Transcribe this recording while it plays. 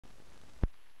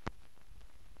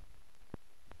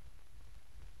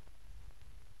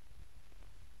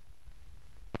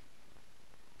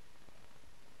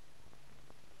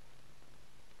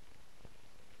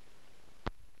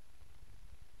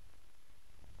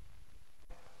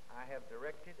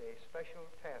a special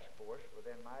task force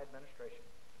within my administration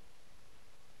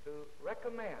to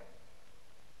recommend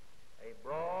a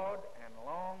broad and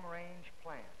long-range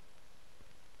plan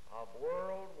of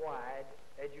worldwide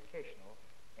educational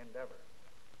endeavor.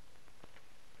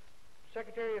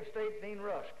 Secretary of State Dean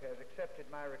Rusk has accepted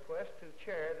my request to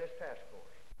chair this task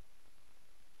force.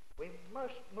 We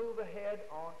must move ahead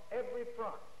on every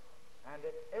front and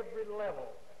at every level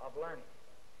of learning.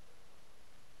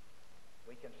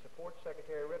 We can support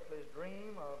Secretary Ripley's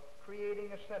dream of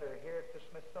creating a center here at the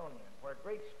Smithsonian where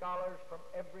great scholars from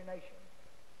every nation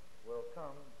will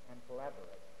come and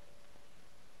collaborate.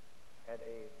 At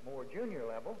a more junior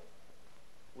level,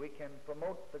 we can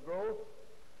promote the growth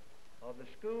of the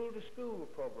school-to-school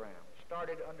program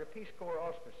started under Peace Corps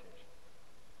auspices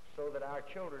so that our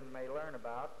children may learn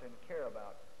about and care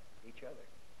about each other.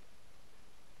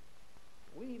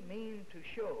 We mean to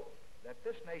show that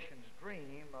this nation's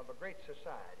dream of a great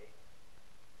society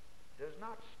does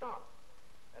not stop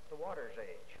at the water's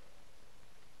edge,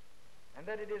 and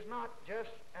that it is not just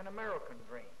an American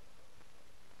dream.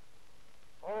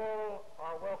 All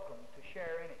are welcome